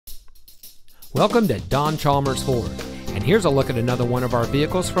Welcome to Don Chalmers Ford, and here's a look at another one of our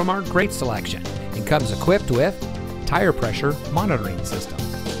vehicles from our great selection. It comes equipped with tire pressure monitoring system,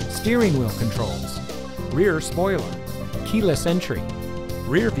 steering wheel controls, rear spoiler, keyless entry,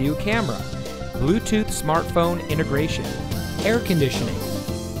 rear view camera, Bluetooth smartphone integration, air conditioning,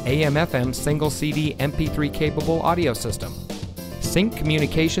 AM/FM single CD MP3 capable audio system, sync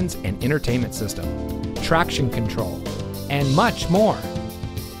communications and entertainment system, traction control, and much more.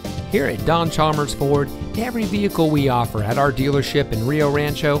 Here at Don Chalmers Ford, every vehicle we offer at our dealership in Rio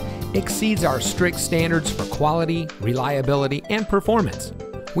Rancho exceeds our strict standards for quality, reliability, and performance.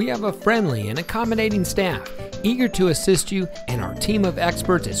 We have a friendly and accommodating staff, eager to assist you, and our team of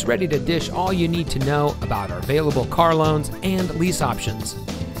experts is ready to dish all you need to know about our available car loans and lease options.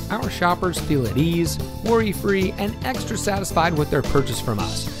 Our shoppers feel at ease, worry-free, and extra satisfied with their purchase from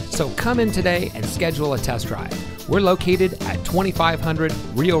us. So come in today and schedule a test drive. We're located at 2500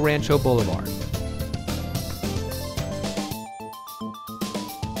 Rio Rancho Boulevard.